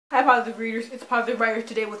Hi positive readers, it's Positive Writer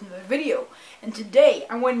today with another video. And today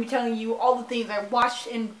I'm going to be telling you all the things I watched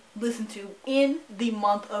and listened to in the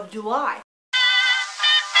month of July.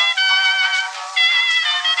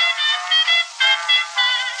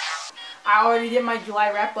 I already did my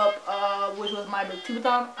July wrap up, which was my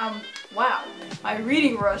Booktuber. Wow, my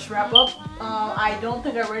reading rush wrap up. I don't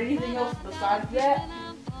think I read anything else besides that,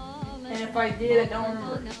 and if I did, I don't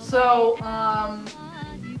remember. So,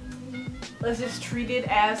 let's just treat it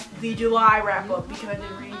as the July wrap up because I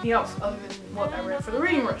didn't read anything else other than what I read for the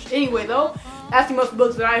reading rush. Anyway, though, that's the most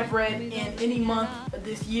books that I've read in any month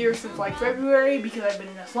this year since like February because I've been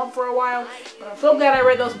in a slump for a while. But I'm so glad I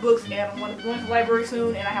read those books, and I'm going to be going to the library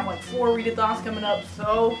soon, and I have like 4 readathons coming up,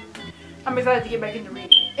 so I'm excited to get back into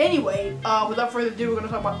reading. Anyway, without further ado, we're going to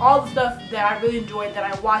talk about all the stuff that I really enjoyed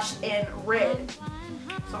that I watched and read.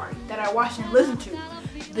 Sorry, that I watched and listened to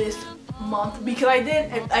this month because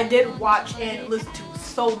I did watch and listen to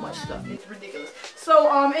so much stuff. It's ridiculous. So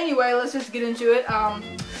anyway, let's just get into it.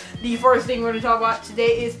 The first thing we're going to talk about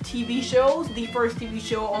today is TV shows. The first TV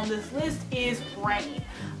show on this list is Rain.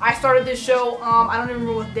 I started this show, I don't even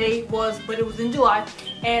remember what day it was, but it was in July,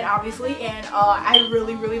 and obviously, I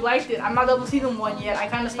really liked it. I'm not done with season 1 yet. I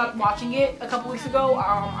kind of stopped watching it a couple weeks ago.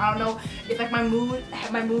 I don't know, it's like my moods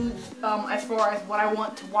as far as what I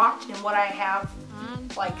want to watch and what I have,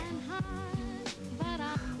 like,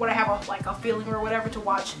 a feeling or whatever to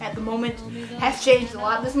watch at the moment has changed a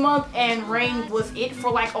lot this month, and Rain was it for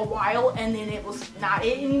like a while, and then it was not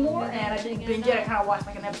it anymore, and I didn't binge it. I kind of watched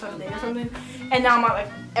like an episode a day or something, and now I'm at like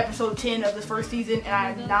episode 10 of this first season, and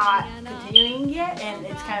I'm not continuing yet, and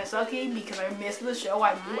it's kind of sucky because I missed the show.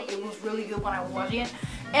 It was really good when I was watching it,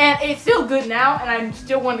 and it's still good now, and I'm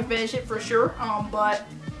still going to finish it for sure, but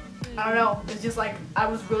I don't know, it's just like I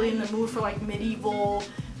was really in the mood for like medieval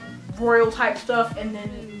royal type stuff, and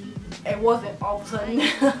then it wasn't all of a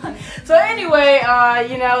sudden. So anyway,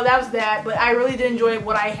 you know, that was that, but I really did enjoy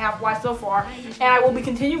what I have watched so far, and I will be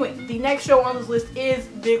continuing. The next show on this list is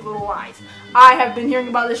Big Little Lies. I have been hearing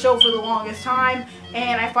about this show for the longest time,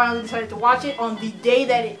 and I finally decided to watch it on the day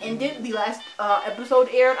that it ended. The last episode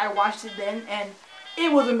aired. I watched it then, and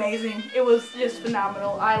it was amazing. It was just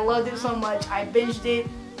phenomenal. I loved it so much. I binged it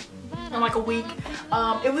in like a week.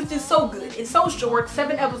 It was just so good. It's so short,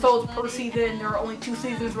 7 episodes per season. There are only 2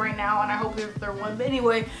 seasons right now, and I hope there's a third one. But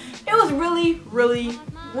anyway, it was really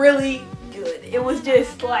good. It was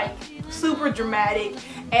just like super dramatic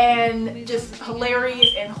and just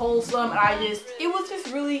hilarious and wholesome, and it was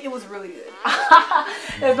really good.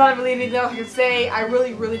 There's not really anything else I can say. I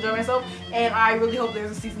really enjoyed myself, and I really hope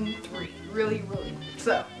there's a season 3. Really.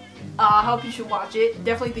 So, I hope you should watch it.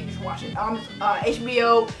 Definitely think you should watch it.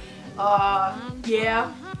 HBO.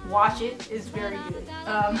 Yeah, watch it. It's very good.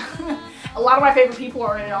 A lot of my favorite people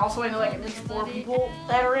are in it. Also, I know like at least 4 people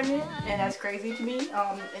that are in it, and that's crazy to me.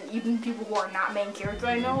 And even people who are not main characters,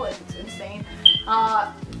 I know, it's insane.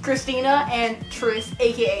 Christina and Tris,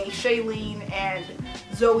 aka Shailene and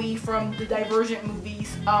Zoe from the Divergent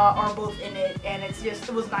movies, are both in it, and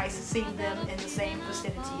it was nice seeing them in the same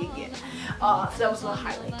vicinity again. So that was the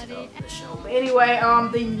highlight of the show. But anyway,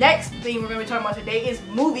 the next thing we're going to be talking about today is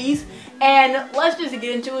movies, and let's just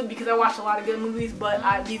get into it because I watched a lot of good movies,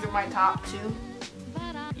 but these are my top 2.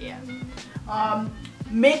 Yeah.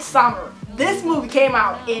 Midsommar. This movie came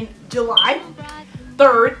out in July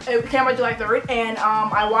 3rd. It came out July 3rd, and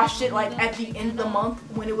I watched it like at the end of the month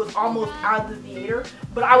when it was almost out of the theater.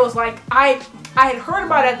 But I was like, I had heard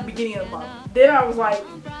about it at the beginning of the month. Then I was like,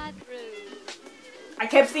 I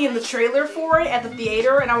kept seeing the trailer for it at the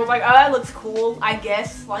theater, and I was like, oh, that looks cool, I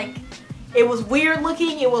guess. Like, it was weird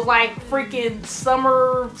looking. It was like freaking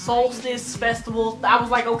summer solstice festival. I was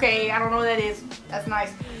like, okay, I don't know what that is. That's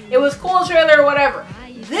nice. It was cool trailer or whatever.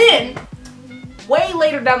 Then, way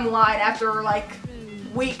later down the line, after like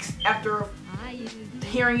weeks after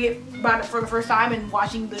hearing about it for the first time and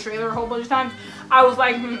watching the trailer a whole bunch of times, I was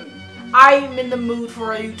like, I'm in the mood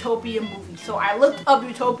for a utopian movie. So I looked up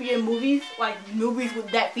utopian movies, like movies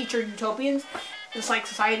that feature utopians, just like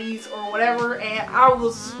societies or whatever, and I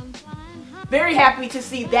was very happy to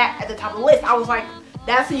see that at the top of the list. I was like,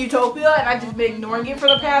 that's a utopia, and I've just been ignoring it for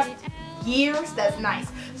the past years. That's nice.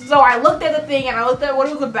 So I looked at the thing, and I looked at what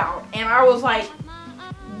it was about, and I was like,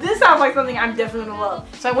 this sounds like something I'm definitely gonna love.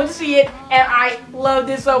 So I went to see it, and I loved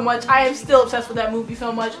it so much. I am still obsessed with that movie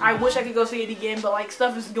so much. I wish I could go see it again, but like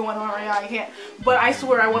stuff is going on right now, I can't. But I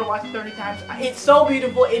swear I want to watch it 30 times. It's so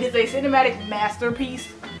beautiful. It is a cinematic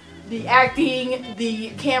masterpiece. The acting, the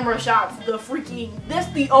camera shots, the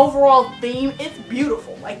overall theme, it's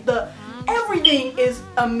beautiful. Like the everything is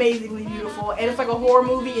amazingly beautiful, and it's like a horror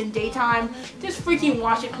movie in daytime. Just freaking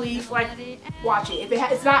watch it, please. Like, watch it. If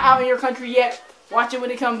it's not out in your country yet, watch it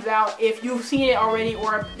when it comes out. If you've seen it already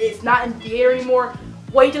or it's not in the theater anymore,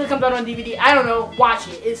 wait till it comes out on DVD. I don't know. Watch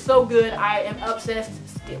it. It's so good. I am obsessed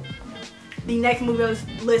still. The next movie on this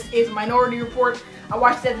list is Minority Report. I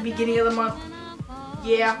watched it at the beginning of the month.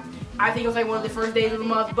 Yeah, I think it was like one of the first days of the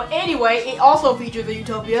month. But anyway, it also features a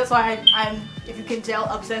utopia, so I'm, if you can tell,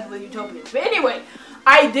 obsessed with utopias. But anyway,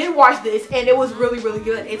 I did watch this, and it was really, really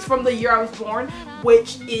good. It's from the year I was born,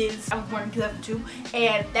 which is, I was born in 2002,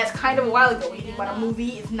 and that's kind of a while ago. When you think about a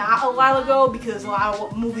movie, it's not a while ago, because a lot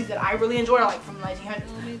of movies that I really enjoy are like from the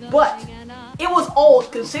 1900s. But it was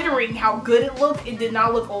old, considering how good it looked. It did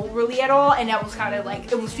not look old really at all, and that was kind of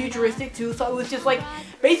like, it was futuristic too, so it was just like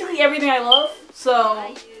basically everything I love.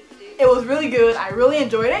 So it was really good. I really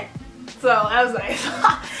enjoyed it. So that was nice.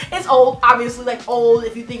 It's old, obviously, like old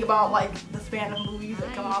if you think about like the span of movies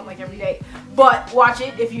that come out like every day. But watch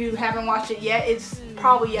it if you haven't watched it yet. It's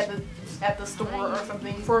probably at the store or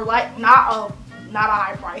something for like not a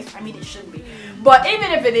high price. I mean, it shouldn't be, but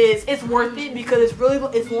even if it is, it's worth it because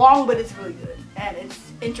it's long, but it's really good, and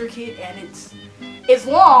it's intricate, and it's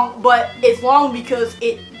long, but it's long because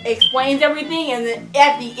it explains everything, and then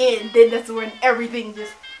at the end, then that's when everything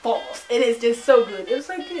just falls. It is just so good. It was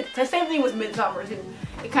so good. The same thing with Midsommar too.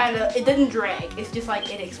 It doesn't drag. It's just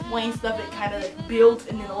like it explains stuff. It kind of builds,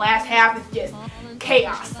 and then the last half is just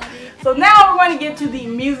chaos. So now we're going to get to the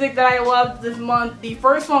music that I loved this month. The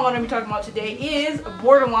first song I'm going to be talking about today is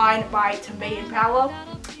Borderline by Tame Impala.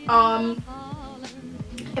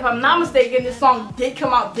 If I'm not mistaken, this song did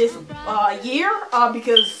come out this year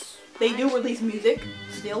because they do release music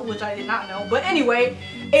still, which I did not know. But anyway,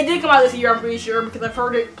 it did come out this year, I'm pretty sure, because I've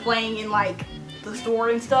heard it playing in like the store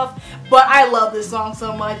and stuff. But I love this song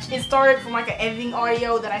so much. It started from like an editing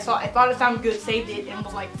audio that I thought it sounded good, saved it, and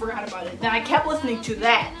was like, forgot about it. Then I kept listening to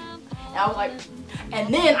that, and I was like,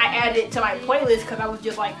 and then I added it to my playlist because I was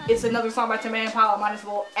just like, it's another song by Tame Impala, might as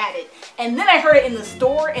well add it. And then I heard it in the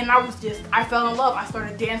store, and I fell in love. I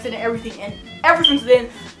started dancing and everything, and ever since then,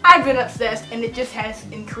 I've been obsessed, and it just has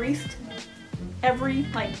increased every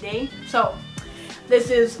like day. So this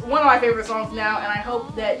is one of my favorite songs now, and I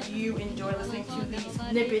hope that you enjoy listening to the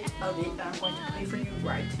snippet of it that I'm going to play for you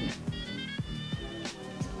right now.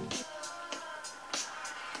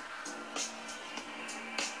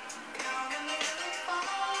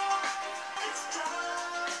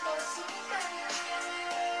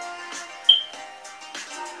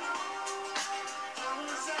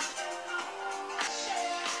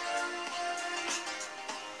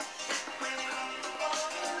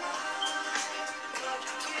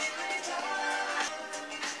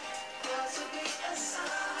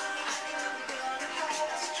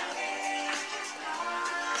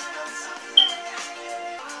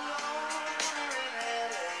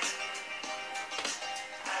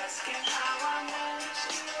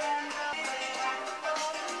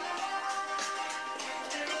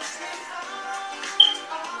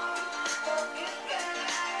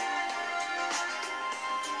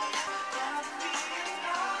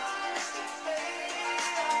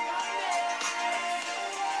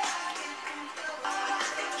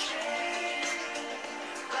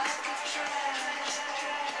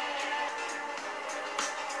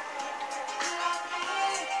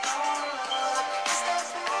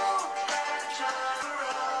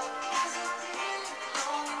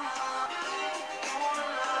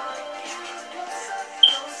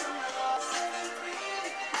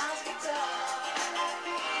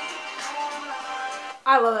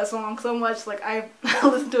 I love that song so much. Like, I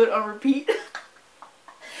listen to it on repeat.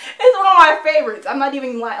 It's one of my favorites. I'm not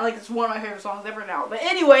even like it's one of my favorite songs ever now. But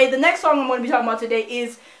anyway, the next song I'm going to be talking about today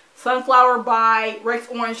is Sunflower by Rex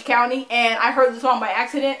Orange County. And I heard the song by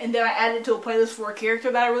accident, and then I added it to a playlist for a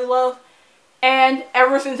character that I really love. And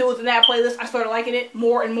ever since it was in that playlist, I started liking it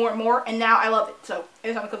more and more and more. And now I love it. So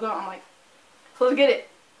every time it comes on, I'm like, so let's get it.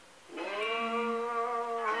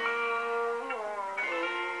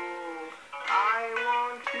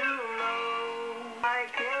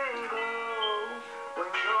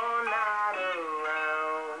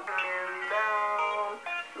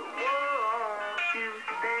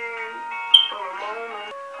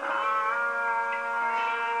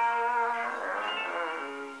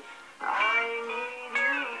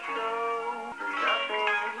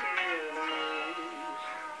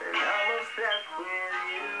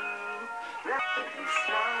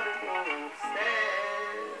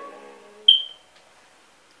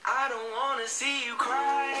 I don't wanna see you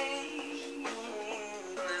cry.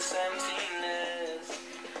 This emptiness.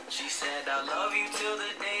 She said I love you till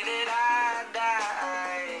the day that I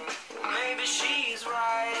die.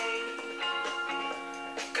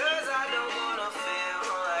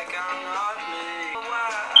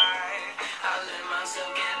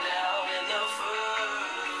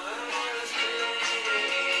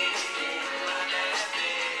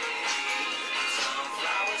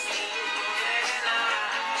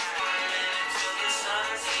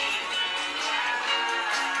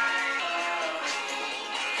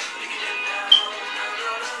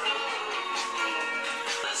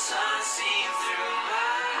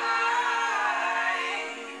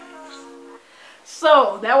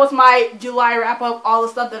 So that was my July wrap up, all the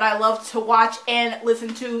stuff that I love to watch and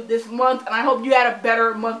listen to this month, and I hope you had a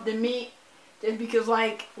better month than me, just because,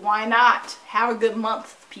 like, why not? Have a good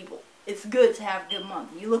month, people. It's good to have a good month.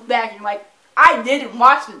 You look back and you're like, I did and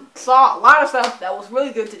watched and saw a lot of stuff that was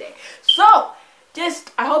really good today. So,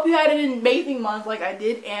 I hope you had an amazing month like I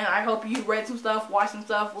did, and I hope you read some stuff, watched some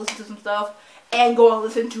stuff, listened to some stuff, and go and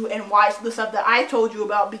listen to and watch the stuff that I told you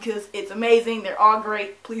about, because it's amazing. They're all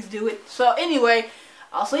great. Please do it. So anyway,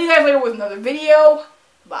 I'll see you guys later with another video.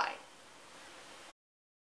 Bye.